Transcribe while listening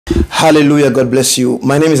Hallelujah. God bless you.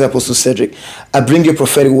 My name is Apostle Cedric. I bring you a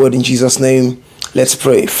prophetic word in Jesus' name. Let's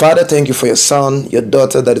pray. Father, thank you for your son, your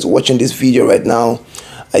daughter that is watching this video right now.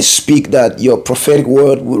 I speak that your prophetic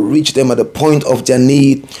word will reach them at the point of their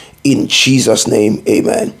need in Jesus' name.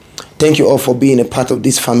 Amen. Thank you all for being a part of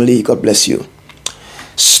this family. God bless you.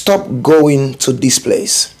 Stop going to this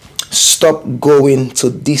place. Stop going to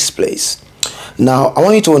this place. Now, I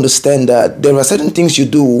want you to understand that there are certain things you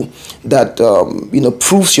do that,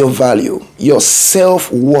 proves your value, your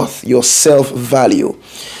self-worth, your self-value.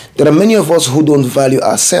 There are many of us who don't value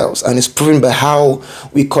ourselves, and it's proven by how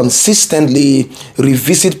we consistently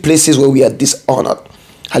revisit places where we are dishonored.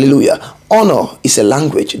 Hallelujah. Honor is a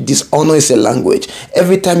language. Dishonor is a language.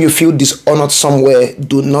 Every time you feel dishonored somewhere,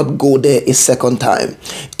 do not go there a second time.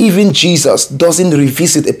 Even Jesus doesn't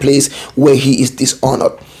revisit a place where he is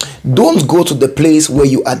dishonored. Don't go to the place where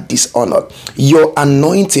you are dishonored. Your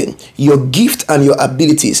anointing, your gift, and your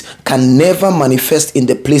abilities can never manifest in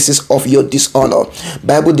the places of your dishonor.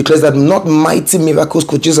 Bible declares that not mighty miracles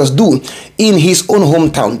could Jesus do in his own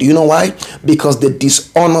hometown. Do you know why? Because they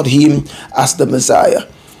dishonored him as the Messiah.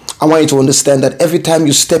 I want you to understand that every time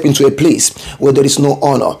you step into a place where there is no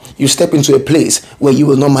honor, you step into a place where you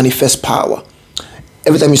will not manifest power.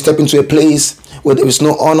 Every time you step into a place where there is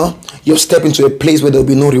no honor, you step into a place where there will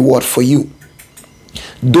be no reward for you.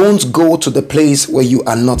 Don't go to the place where you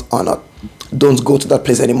are not honored. Don't go to that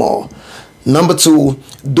place anymore. Number two,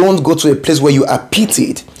 don't go to a place where you are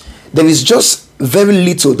pitied. There is just very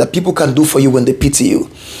little that people can do for you when they pity you.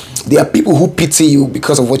 There are people who pity you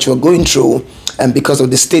because of what you are going through and because of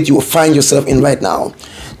the state you will find yourself in right now.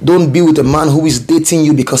 Don't be with a man who is dating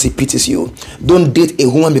you because he pities you. Don't date a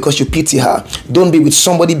woman because you pity her. Don't be with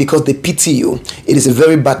somebody because they pity you. It is a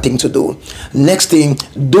very bad thing to do. Next thing,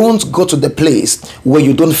 don't go to the place where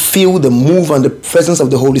you don't feel the move and the presence of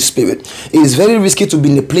the Holy Spirit. It is very risky to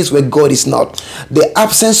be in a place where God is not. The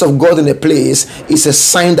absence of God in a place is a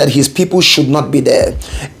sign that his people should not be there.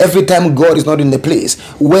 Every time God is not in the place,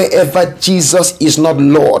 wherever Jesus is not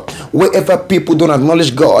Lord, wherever people don't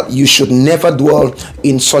acknowledge God, you should never dwell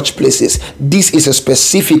in such places. This is a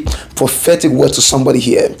specific prophetic word to somebody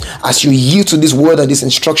here. As you yield to this word and this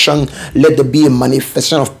instruction, let there be a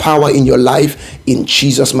manifestation of power in your life in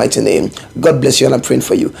Jesus' mighty name. God bless you, and I'm praying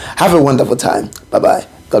for you. Have a wonderful time. Bye-bye.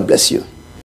 God bless you.